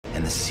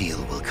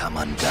seal will come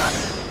undone.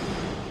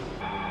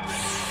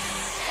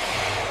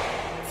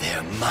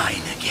 They're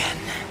mine again.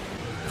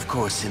 Of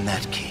course, in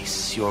that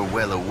case, you're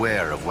well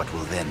aware of what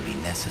will then be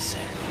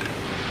necessary.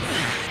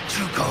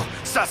 Truko,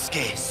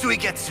 Sasuke,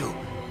 Suigetsu,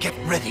 get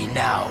ready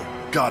now.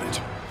 Got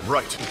it.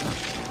 Right.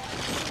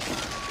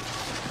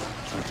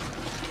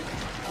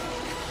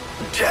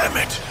 Damn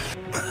it!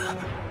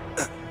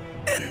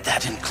 And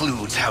that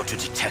includes how to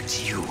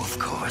detect you, of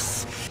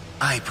course.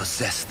 I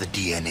possess the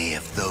DNA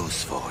of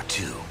those four,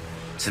 too,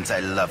 since I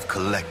love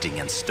collecting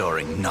and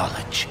storing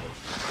knowledge.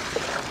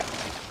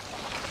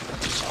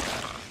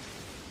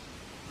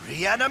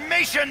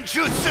 Reanimation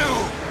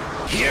Jutsu!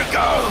 Here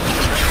goes!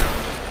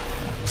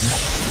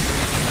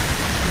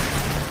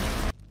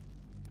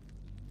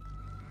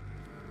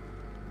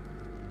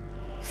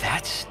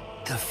 That's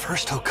the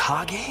first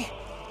Hokage?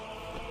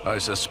 I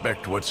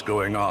suspect what's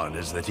going on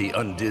is that he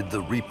undid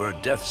the Reaper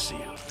Death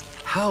Seal.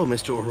 How,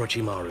 Mr.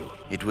 Orochimaru?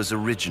 It was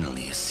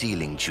originally a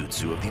sealing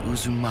jutsu of the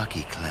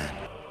Uzumaki clan.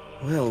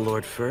 Well,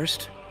 Lord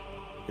First,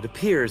 it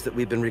appears that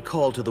we've been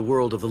recalled to the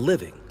world of the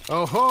living.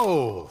 Oh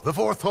ho! The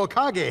fourth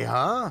Hokage,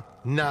 huh?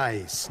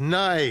 Nice,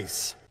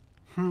 nice.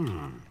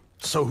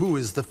 So who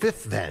is the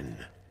fifth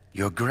then?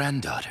 Your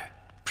granddaughter,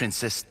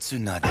 Princess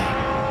Tsunade.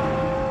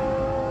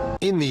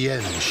 In the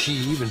end, she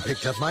even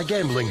picked up my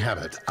gambling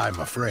habit, I'm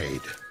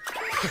afraid.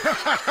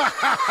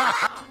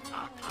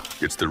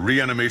 It's the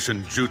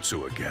reanimation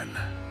jutsu again.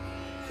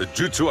 The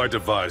jutsu I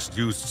devised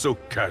used so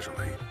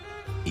casually.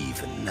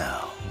 Even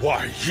now.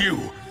 Why,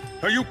 you?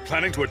 Are you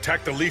planning to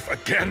attack the leaf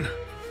again?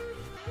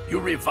 You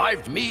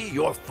revived me,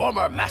 your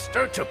former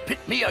master, to pit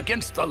me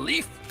against the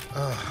leaf?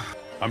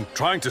 I'm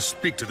trying to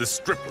speak to this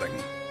stripling.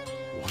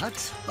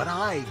 What? But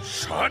I...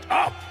 Shut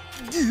up!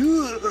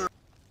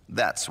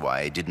 That's why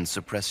I didn't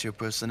suppress your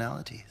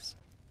personalities.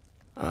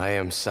 I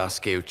am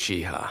Sasuke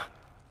Uchiha.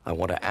 I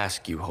want to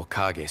ask you,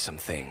 Hokage, some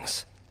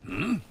things.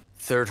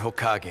 Third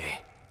Hokage,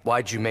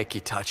 why'd you make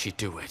Itachi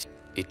do it?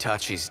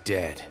 Itachi's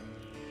dead.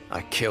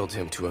 I killed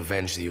him to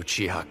avenge the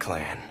Uchiha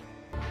clan.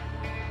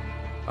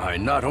 I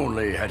not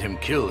only had him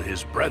kill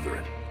his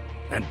brethren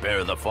and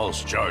bear the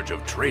false charge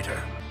of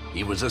traitor,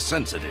 he was a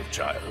sensitive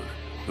child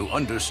who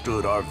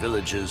understood our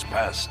village's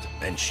past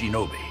and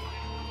shinobi,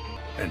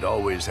 and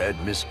always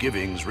had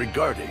misgivings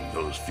regarding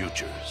those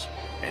futures,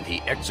 and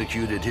he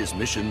executed his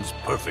missions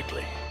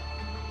perfectly.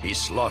 He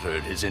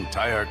slaughtered his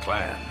entire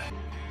clan,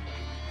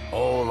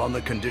 all on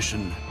the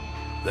condition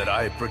that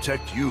I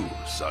protect you,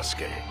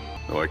 Sasuke.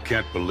 Though I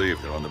can't believe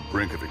they're on the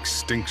brink of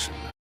extinction.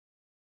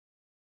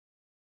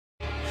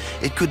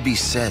 It could be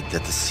said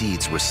that the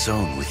seeds were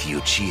sown with the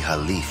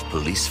Uchiha Leaf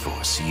police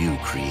force you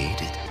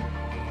created.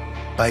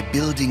 By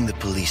building the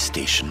police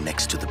station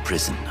next to the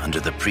prison under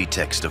the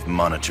pretext of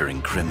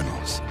monitoring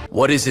criminals.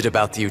 What is it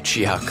about the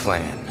Uchiha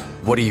clan?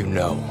 What do you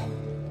know?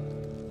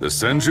 The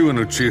Senju and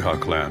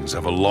Uchiha clans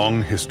have a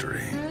long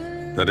history.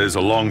 That is,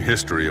 a long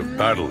history of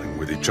battling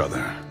with each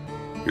other.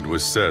 It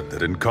was said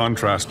that in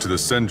contrast to the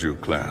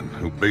Senju clan,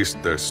 who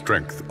based their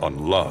strength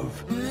on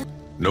love,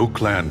 no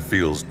clan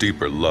feels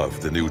deeper love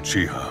than the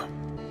Uchiha.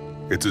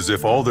 It's as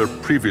if all their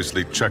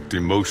previously checked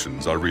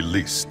emotions are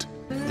released.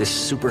 This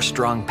super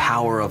strong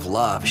power of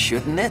love,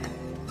 shouldn't it?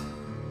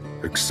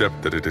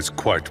 Except that it is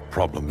quite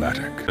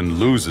problematic and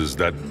loses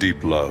that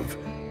deep love.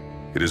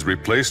 It is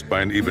replaced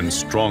by an even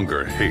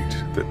stronger hate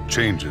that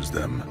changes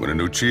them when an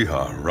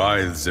Uchiha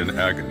writhes in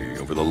agony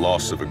over the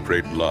loss of a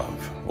great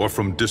love, or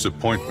from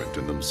disappointment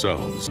in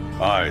themselves.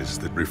 Eyes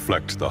that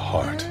reflect the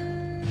heart.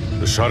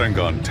 The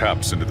Sharingan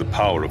taps into the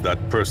power of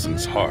that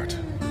person's heart.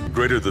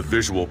 Greater the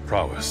visual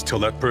prowess till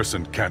that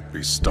person can't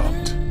be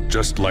stopped.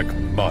 Just like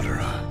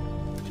Madara.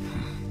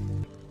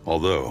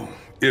 Although,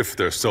 if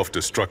their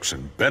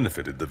self-destruction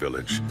benefited the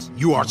village...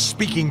 You are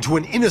speaking to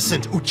an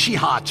innocent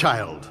Uchiha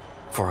child.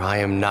 For I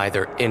am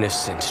neither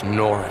innocent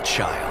nor a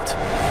child.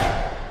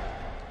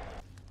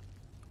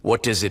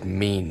 What does it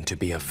mean to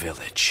be a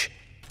village?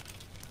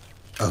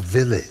 A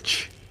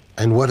village?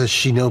 And what a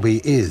shinobi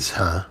is,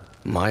 huh?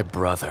 My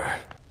brother.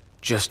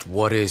 Just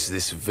what is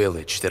this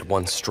village that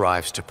one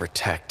strives to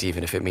protect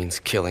even if it means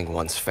killing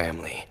one's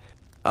family?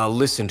 I'll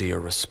listen to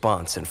your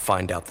response and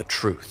find out the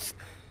truth.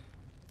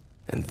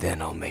 And then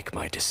I'll make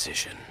my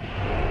decision.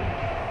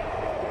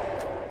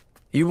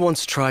 You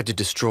once tried to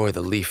destroy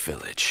the Leaf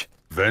Village.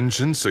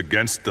 Vengeance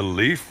against the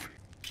leaf?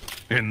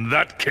 In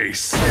that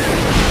case...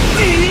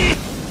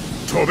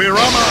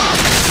 Tobirama!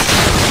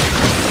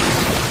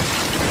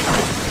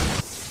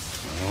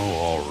 Oh,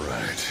 all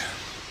right.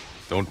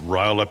 Don't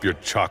rile up your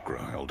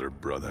chakra, elder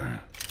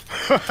brother.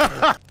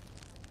 I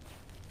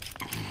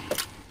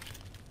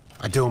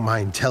don't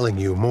mind telling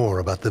you more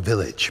about the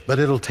village, but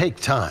it'll take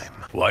time.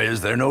 Why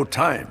is there no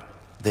time?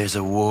 There's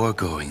a war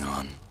going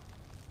on.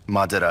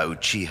 Madara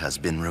Uchiha's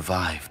been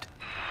revived.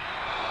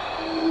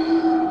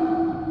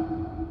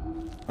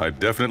 I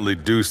definitely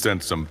do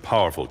sense some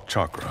powerful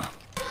chakra.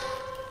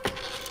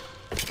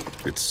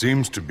 It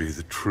seems to be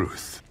the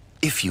truth.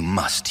 If you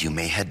must, you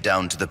may head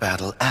down to the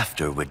battle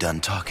after we're done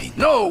talking.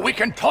 No, we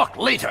can talk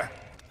later!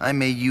 I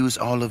may use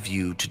all of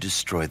you to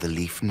destroy the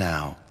leaf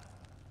now.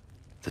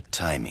 The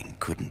timing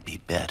couldn't be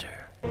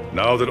better.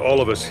 Now that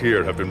all of us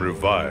here have been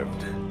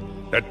revived,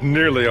 at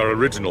nearly our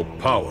original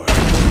power,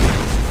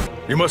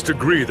 you must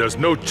agree there's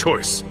no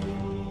choice.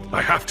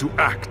 I have to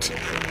act.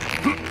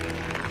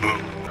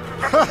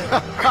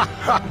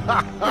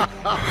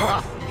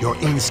 Your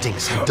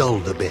instincts have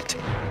dulled a bit.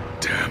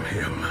 Damn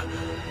him.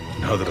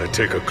 Now that I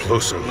take a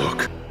closer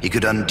look... He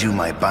could undo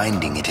my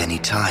binding at any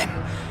time.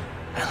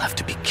 I'll have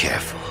to be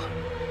careful.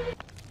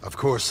 Of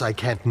course, I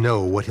can't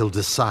know what he'll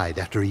decide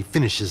after he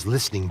finishes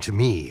listening to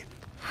me.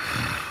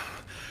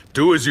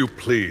 Do as you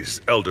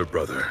please, elder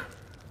brother.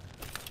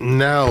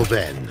 Now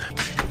then.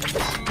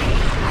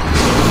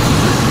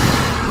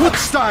 Wood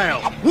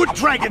style! Wood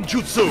dragon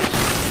jutsu!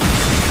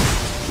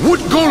 Wood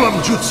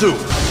golem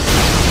jutsu!